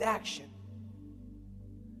with action.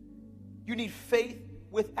 You need faith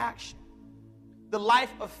with action. The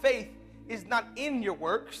life of faith is not in your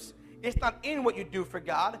works. It's not in what you do for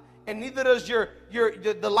God. And neither does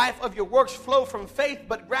the life of your works flow from faith,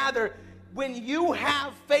 but rather when you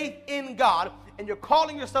have faith in God and you're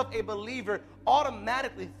calling yourself a believer,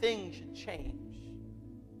 automatically things should change.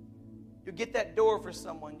 You get that door for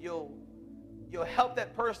someone. You'll help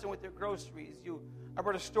that person with their groceries. I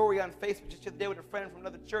read a story on Facebook just the other day with a friend from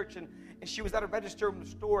another church, and she was at a register in the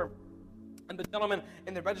store, and the gentleman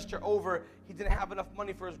in the register over, he didn't have enough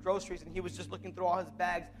money for his groceries, and he was just looking through all his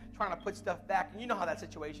bags, trying to put stuff back, and you know how that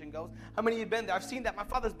situation goes. How many of you have been there? I've seen that. My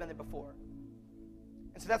father's been there before.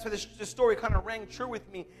 And so that's why this story kind of rang true with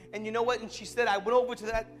me. And you know what? And she said, I went over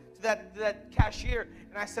to that cashier,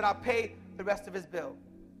 and I said, I'll pay the rest of his bill.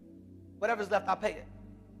 Whatever's left, I'll pay it.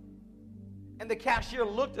 And the cashier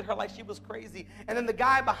looked at her like she was crazy. And then the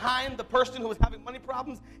guy behind the person who was having money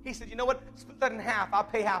problems, he said, you know what? Split that in half. I'll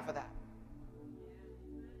pay half of that.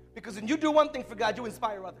 Because when you do one thing for God, you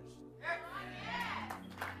inspire others.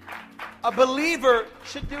 A believer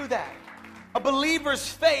should do that. A believer's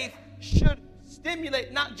faith should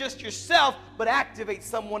stimulate not just yourself, but activate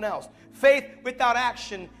someone else. Faith without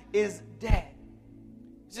action is dead.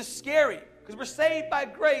 It's just scary because we're saved by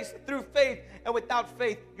grace through faith, and without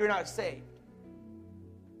faith, you're not saved.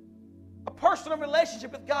 A personal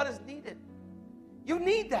relationship with God is needed. You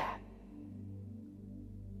need that.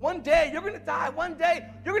 One day, you're going to die. One day,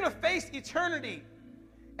 you're going to face eternity.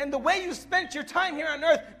 And the way you spent your time here on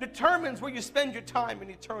earth determines where you spend your time in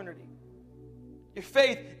eternity. Your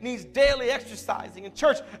faith needs daily exercising. In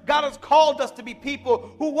church, God has called us to be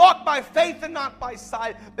people who walk by faith and not by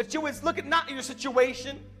sight. But you would look at not your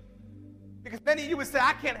situation. Because many of you would say,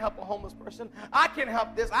 I can't help a homeless person. I can't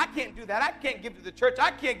help this. I can't do that. I can't give to the church. I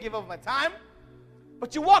can't give up my time.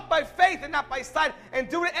 But you walk by faith and not by sight, and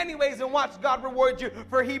do it anyways and watch God reward you.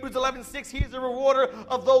 For Hebrews 11:6, He is the rewarder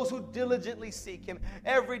of those who diligently seek Him.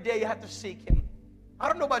 Every day you have to seek Him. I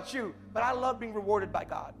don't know about you, but I love being rewarded by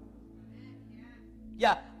God.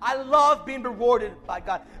 Yeah, I love being rewarded by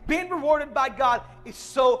God. Being rewarded by God is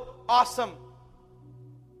so awesome.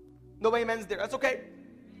 No amens there. That's okay.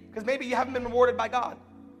 Because maybe you haven't been rewarded by God.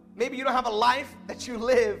 Maybe you don't have a life that you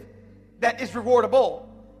live that is rewardable.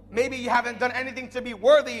 Maybe you haven't done anything to be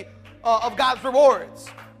worthy of God's rewards.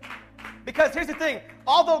 Because here's the thing.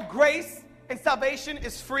 Although grace and salvation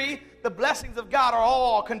is free, the blessings of God are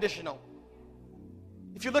all conditional.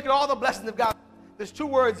 If you look at all the blessings of God, there's two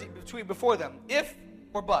words before them. If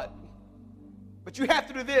or but. But you have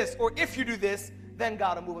to do this, or if you do this, then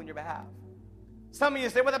God will move on your behalf. Some of you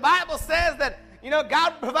say, well, the Bible says that,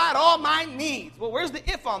 God will provide all my needs. Well, where's the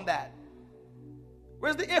if on that?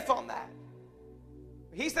 Where's the if on that?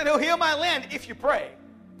 He said He'll heal my land if you pray.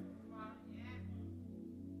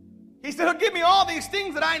 He said He'll give me all these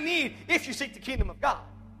things that I need if you seek the kingdom of God.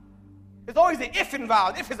 There's always the if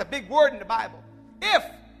involved. If is a big word in the Bible. If.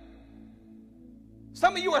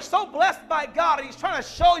 Some of you are so blessed by God, and He's trying to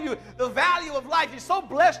show you the value of life. He's so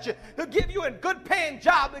blessed you. He'll give you a good paying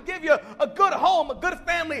job. He'll give you a good home, a good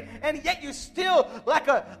family, and yet you're still like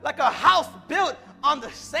a house built on the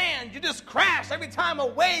sand. You just crash every time a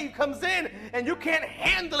wave comes in, and you can't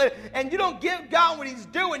handle it, and you don't give God what He's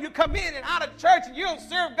doing. You come in and out of church, and you don't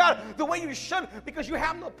serve God the way you should because you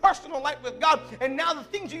have no personal life with God, and now the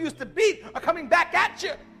things you used to beat are coming back at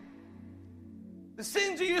you. The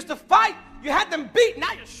sins you used to fight, you had them beat.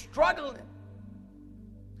 Now you're struggling.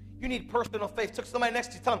 You need personal faith. Took somebody next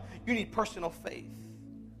to you, tell them, you need personal faith.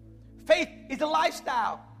 Faith is a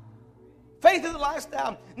lifestyle. Faith is a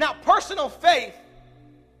lifestyle. Now, personal faith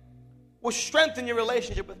will strengthen your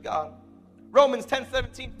relationship with God. Romans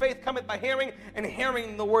 10:17, faith cometh by hearing, and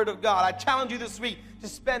hearing the word of God. I challenge you this week to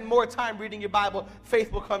spend more time reading your Bible.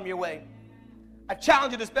 Faith will come your way. I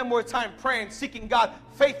challenge you to spend more time praying, seeking God.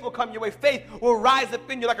 Faith will come your way. Faith will rise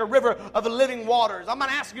up in you like a river of the living waters. I'm not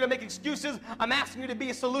asking you to make excuses. I'm asking you to be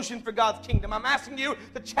a solution for God's kingdom. I'm asking you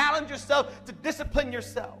to challenge yourself, to discipline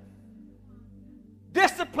yourself.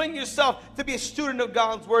 Discipline yourself to be a student of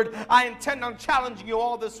God's word. I intend on challenging you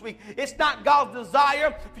all this week. It's not God's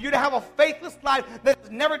desire for you to have a faithless life that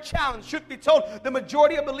is never challenged. Truth be told, the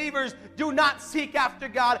majority of believers do not seek after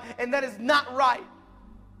God, and that is not right.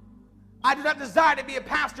 I do not desire to be a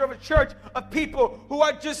pastor of a church of people who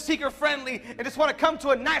are just seeker-friendly and just want to come to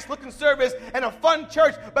a nice-looking service and a fun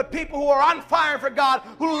church, but people who are on fire for God,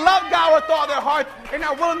 who love God with all their heart and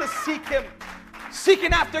are willing to seek Him.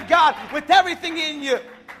 Seeking after God with everything in you.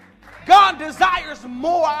 God desires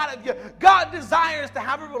more out of you. God desires to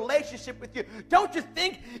have a relationship with you. Don't you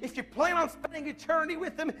think if you plan on spending eternity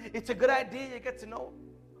with Him, it's a good idea you get to know Him?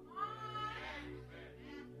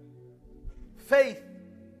 Faith.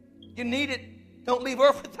 You need it. Don't leave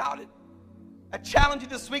earth without it. I challenge you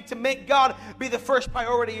this week to make God be the first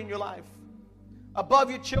priority in your life. Above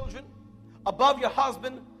your children, above your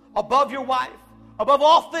husband, above your wife, above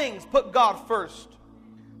all things, put God first.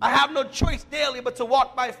 I have no choice daily but to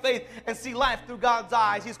walk by faith and see life through God's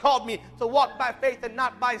eyes. He's called me to walk by faith and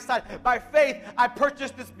not by sight. By faith, I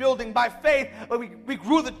purchased this building. By faith, we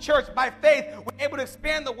grew the church. By faith, we're able to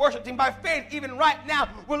expand the worship team. By faith, even right now,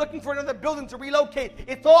 we're looking for another building to relocate.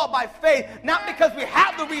 It's all by faith, not because we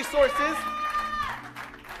have the resources.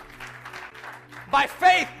 By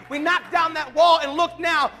faith, we knocked down that wall and look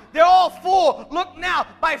now. They're all full. Look now.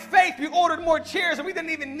 By faith, we ordered more chairs and we didn't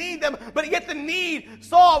even need them. But yet the need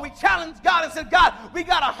saw. We challenged God and said, God, we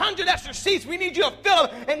got 100 extra seats. We need you to fill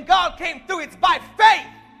them. And God came through. It's by faith.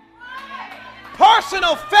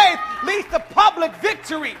 Personal faith leads to public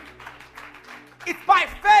victory. It's by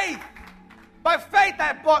faith. By faith,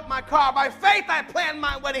 I bought my car. By faith, I planned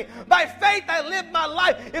my wedding. By faith, I lived my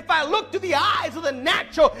life. If I looked through the eyes of the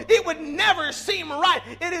natural, it would never seem right.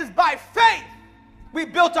 It is by faith. We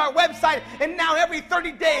built our website, and now every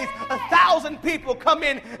 30 days, 1,000 people come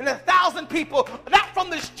in, and 1,000 people, not from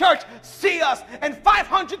this church, see us, and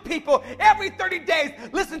 500 people every 30 days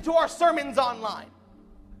listen to our sermons online.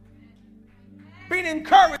 Being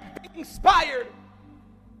encouraged, being inspired.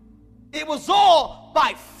 It was all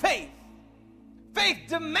by faith. Faith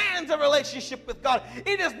demands a relationship with God.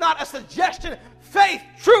 It is not a suggestion. Faith,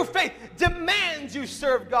 true faith, demands you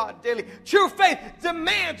serve God daily. True faith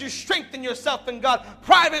demands you strengthen yourself in God.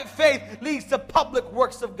 Private faith leads to public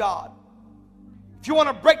works of God. If you want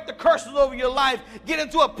to break the curses over your life, get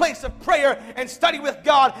into a place of prayer and study with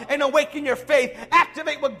God and awaken your faith.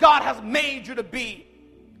 Activate what God has made you to be.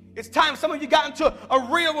 It's time some of you got into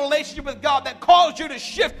a real relationship with God that calls you to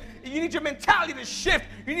shift. You need your mentality to shift.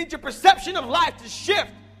 You need your perception of life to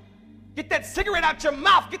shift. Get that cigarette out your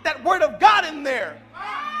mouth. Get that word of God in there.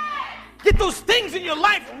 Get those things in your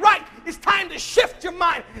life right. It's time to shift your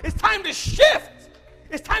mind. It's time to shift.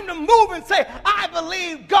 It's time to move and say, I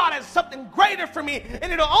believe God has something greater for me,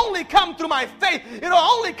 and it'll only come through my faith. It'll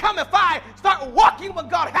only come if I start walking what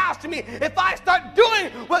God has to me, if I start doing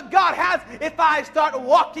what God has, if I start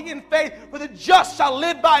walking in faith. For the just shall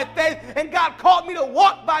live by faith, and God called me to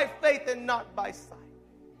walk by faith and not by sight.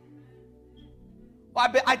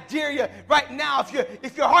 Well, I dare you right now,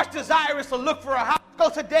 if your heart's desire is to look for a house, go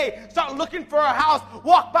today. Start looking for a house.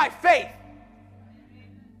 Walk by faith.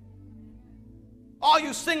 All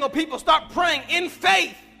you single people, start praying in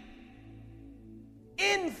faith.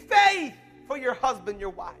 In faith for your husband,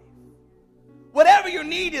 your wife. Whatever your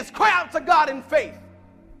need is, cry out to God in faith.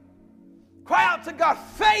 Cry out to God.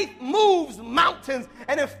 Faith moves mountains.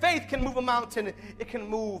 And if faith can move a mountain, it can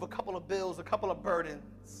move a couple of bills, a couple of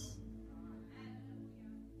burdens.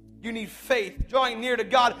 You need faith. Drawing near to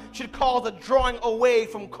God should cause a drawing away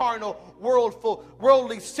from carnal,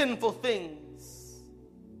 worldly, sinful things.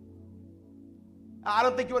 I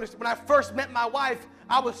don't think you understand. When I first met my wife,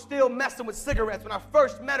 I was still messing with cigarettes. When I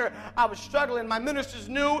first met her, I was struggling. My ministers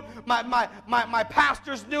knew, my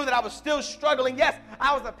pastors knew that I was still struggling. Yes,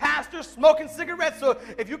 I was a pastor smoking cigarettes, so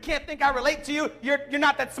if you can't think I relate to you, you're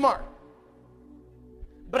not that smart.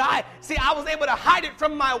 But I was able to hide it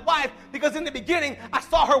from my wife because in the beginning, I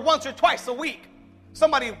saw her once or twice a week.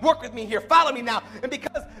 Somebody work with me here. Follow me now. And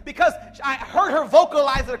because I heard her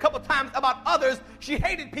vocalize it a couple times about others, she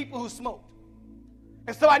hated people who smoked.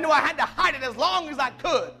 And so I knew I had to hide it as long as I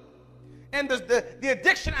could. And the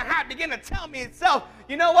addiction I had began to tell me itself,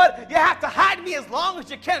 you know what? You have to hide me as long as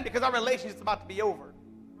you can because our relationship is about to be over.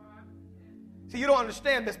 See, you don't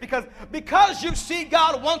understand this because you see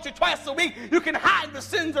God once or twice a week, you can hide the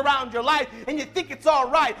sins around your life and you think it's all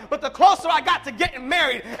right. But the closer I got to getting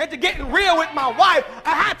married and to getting real with my wife,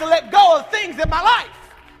 I had to let go of things in my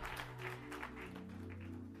life.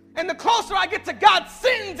 And the closer I get to God,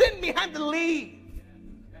 sins in me had to leave.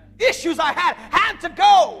 Issues I had to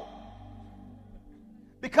go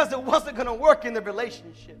because it wasn't going to work in the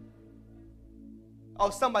relationship.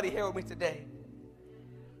 Oh, somebody here with me today.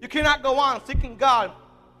 You cannot go on seeking God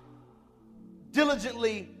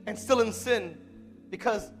diligently and still in sin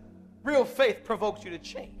because real faith provokes you to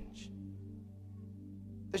change.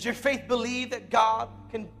 Does your faith believe that God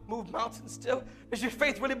can move mountains still? Does your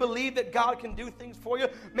faith really believe that God can do things for you?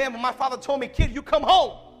 Man, when my father told me, kid, you come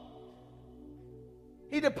home.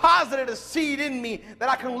 He deposited a seed in me that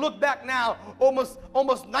I can look back now,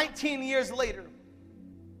 almost 19 years later,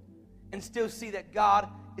 and still see that God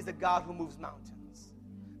is a God who moves mountains.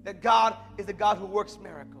 That God is a God who works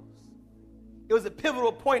miracles. It was a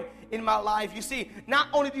pivotal point in my life. You see, not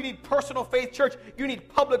only do you need personal faith, church, you need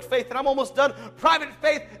public faith. And I'm almost done. Private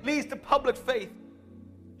faith leads to public faith.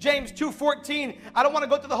 James 2:14, I don't want to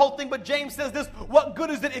go through the whole thing, but James says this, what good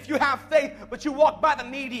is it if you have faith, but you walk by the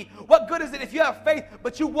needy? What good is it if you have faith,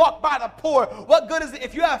 but you walk by the poor? What good is it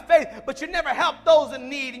if you have faith, but you never help those in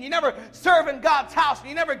need, and you never serve in God's house, and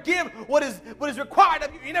you never give what is required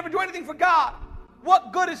of you, you never do anything for God?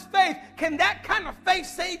 What good is faith? Can that kind of faith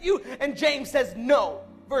save you? And James says no.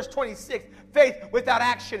 Verse 26, faith without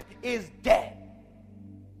action is dead.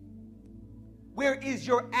 Where is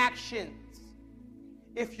your action?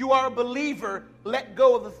 If you are a believer, let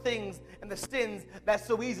go of the things and the sins that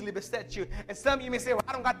so easily beset you. And some of you may say, well,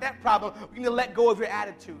 I don't got that problem. You need to let go of your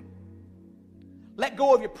attitude. Let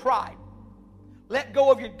go of your pride. Let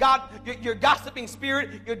go of your gossiping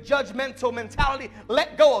spirit, your judgmental mentality.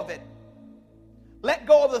 Let go of it. Let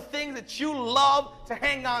go of the things that you love to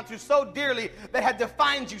hang on to so dearly that have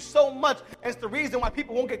defined you so much. And it's the reason why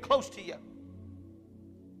people won't get close to you.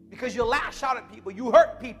 Because you lash out at people. You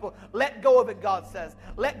hurt people. Let go of it, God says.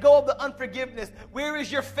 Let go of the unforgiveness. Where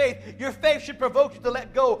is your faith? Your faith should provoke you to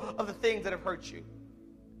let go of the things that have hurt you.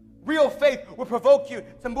 Real faith will provoke you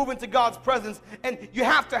to move into God's presence. And you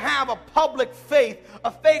have to have a public faith.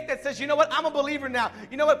 A faith that says, you know what? I'm a believer now.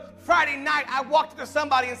 You know what? Friday night, I walked up to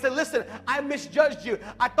somebody and said, listen, I misjudged you.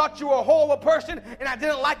 I thought you were a horrible person, and I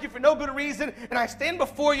didn't like you for no good reason. And I stand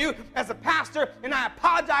before you as a pastor, and I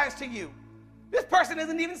apologize to you. This person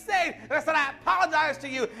isn't even saved. And I said, I apologize to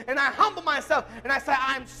you. And I humble myself. And I said,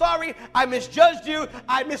 I'm sorry. I misjudged you.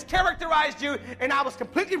 I mischaracterized you. And I was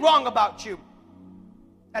completely wrong about you.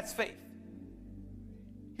 That's faith.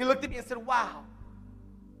 He looked at me and said, wow,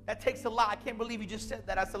 that takes a lot. I can't believe you just said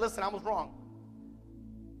that. I said, listen, I was wrong.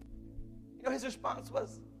 You know, his response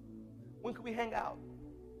was, when can we hang out?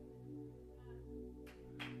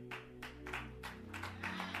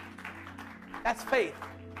 That's faith.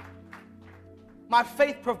 My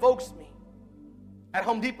faith provokes me. At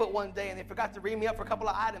Home Depot one day, and they forgot to ring me up for a couple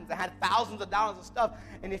of items. I had thousands of dollars of stuff,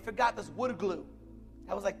 and they forgot this wood glue.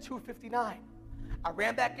 That was like $2.59. I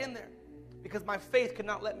ran back in there because my faith could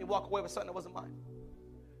not let me walk away with something that wasn't mine.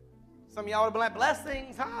 Some of y'all would have been like,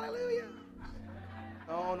 blessings, hallelujah.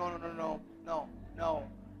 No.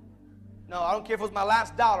 I don't care if it was my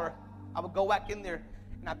last dollar. I would go back in there,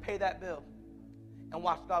 and I'd pay that bill and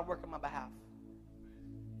watch God work on my behalf.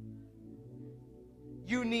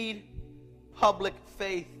 You need public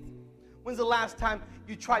faith. When's the last time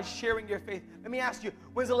you tried sharing your faith? Let me ask you,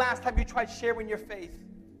 when's the last time you tried sharing your faith?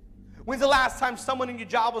 When's the last time someone in your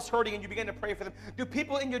job was hurting and you began to pray for them? Do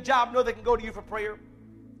people in your job know they can go to you for prayer?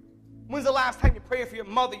 When's the last time you prayed for your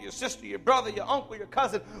mother, your sister, your brother, your uncle, your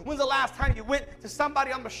cousin? When's the last time you went to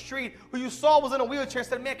somebody on the street who you saw was in a wheelchair and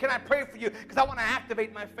said, man, can I pray for you because I want to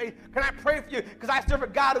activate my faith? Can I pray for you because I serve a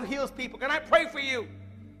God who heals people? Can I pray for you?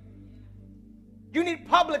 You need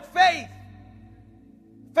public faith.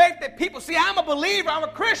 Faith that people see, I'm a believer, I'm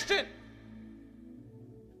a Christian.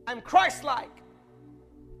 I'm Christ-like.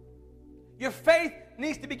 Your faith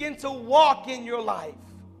needs to begin to walk in your life.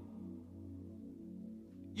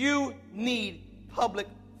 You need public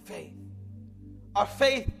faith. Our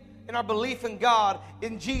faith and our belief in God,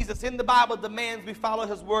 in Jesus, in the Bible demands we follow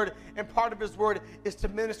His word, and part of His word is to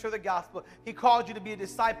minister the gospel. He called you to be a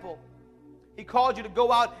disciple. He called you to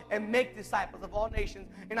go out and make disciples of all nations.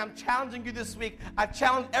 And I'm challenging you this week. I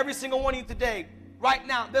challenge every single one of you today, right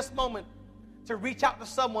now, this moment, to reach out to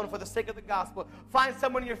someone for the sake of the gospel. Find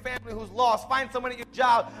someone in your family who's lost. Find someone at your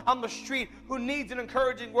job, on the street, who needs an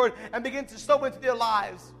encouraging word, and begin to sow into their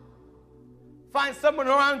lives. Find someone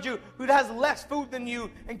around you who has less food than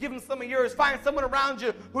you and give them some of yours. Find someone around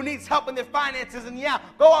you who needs help in their finances, and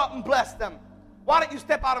go out and bless them. Why don't you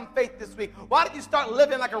step out in faith this week? Why don't you start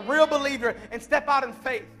living like a real believer and step out in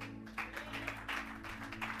faith?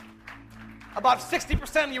 About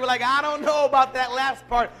 60% of you were like, I don't know about that last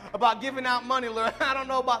part about giving out money, Lord. I don't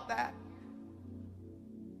know about that.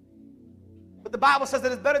 But the Bible says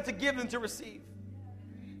that it's better to give than to receive.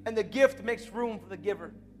 And the gift makes room for the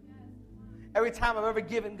giver. Every time I've ever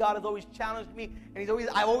given, God has always challenged me. And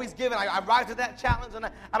I've always given. I rise to that challenge, and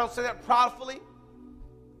I don't say that proudly.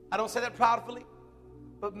 I don't say that proudly.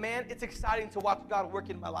 But man, it's exciting to watch God work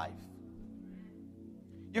in my life.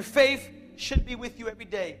 Your faith should be with you every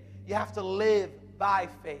day. You have to live by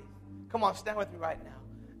faith. Come on, stand with me right now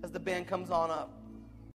as the band comes on up.